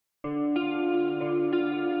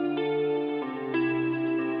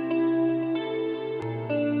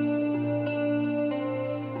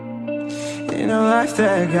In a life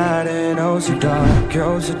that got it, oh so dark,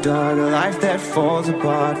 oh so dark. A life that falls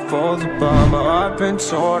apart, falls apart. My heart been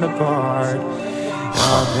torn apart,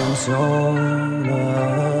 I've been torn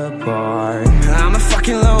apart. I'm a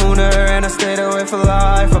fucking loner and I stayed away for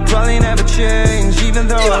life. I'll probably never change, even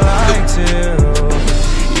though I'd like to.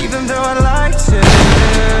 Even though I'd like to,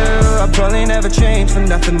 I'll probably never change for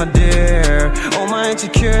nothing, my dear. All my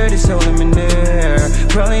insecurities holding me near.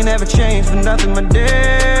 Probably never change for nothing, my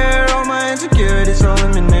dear. All my insecurities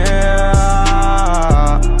holding me near.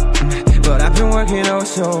 But I've been working oh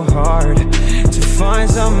so hard to find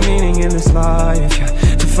some meaning in this life,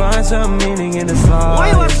 to find some meaning in this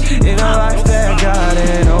life. In a life that got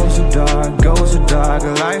it oh so dark, oh so dark.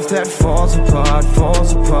 A life that falls apart,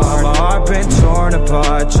 falls apart. My heart been torn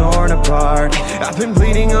apart, torn apart. I've been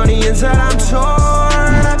bleeding on the inside, I'm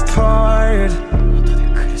torn apart.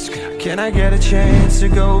 Can I get a chance to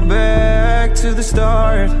go back to the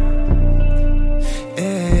start?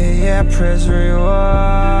 Yeah, press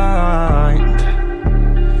rewind.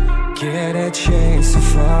 Get a chance to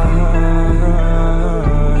find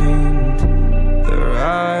the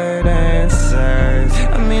right answers.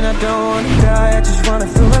 I mean, I don't wanna die, I just wanna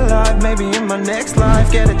feel alive. Maybe in my next life,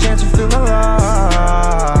 get a chance to feel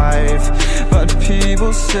alive. But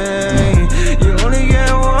people say you only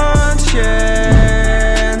get one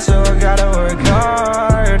chance, so I gotta work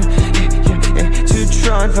hard to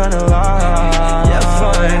try and find a light. Yeah,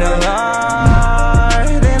 find a light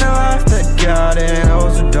in a life that got it oh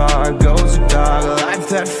so dark, oh so dark. A life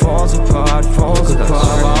that falls apart, falls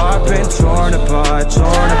apart. My heart been torn apart,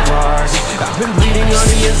 torn apart. I've been bleeding on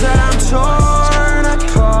the inside, I'm torn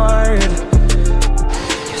apart.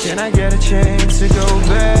 Can I get a chance to go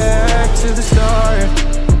back to the start?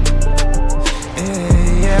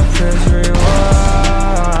 Yeah, press rewind.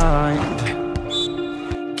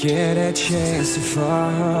 Get a chance to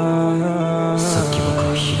find.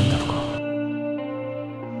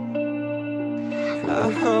 I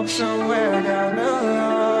hope somewhere down the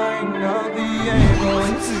line I'll be able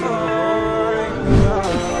to find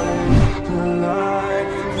the light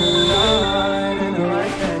in a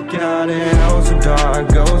life that got it oh so dark,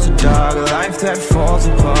 oh so dark. A life that falls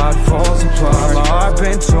apart, falls apart. My heart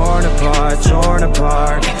been torn apart, torn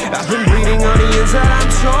apart. I've been bleeding on the inside, I'm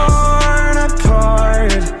torn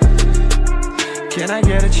apart. Can I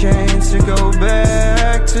get a chance to go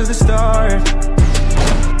back to the start?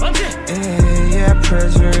 Yeah,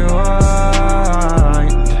 press rewind.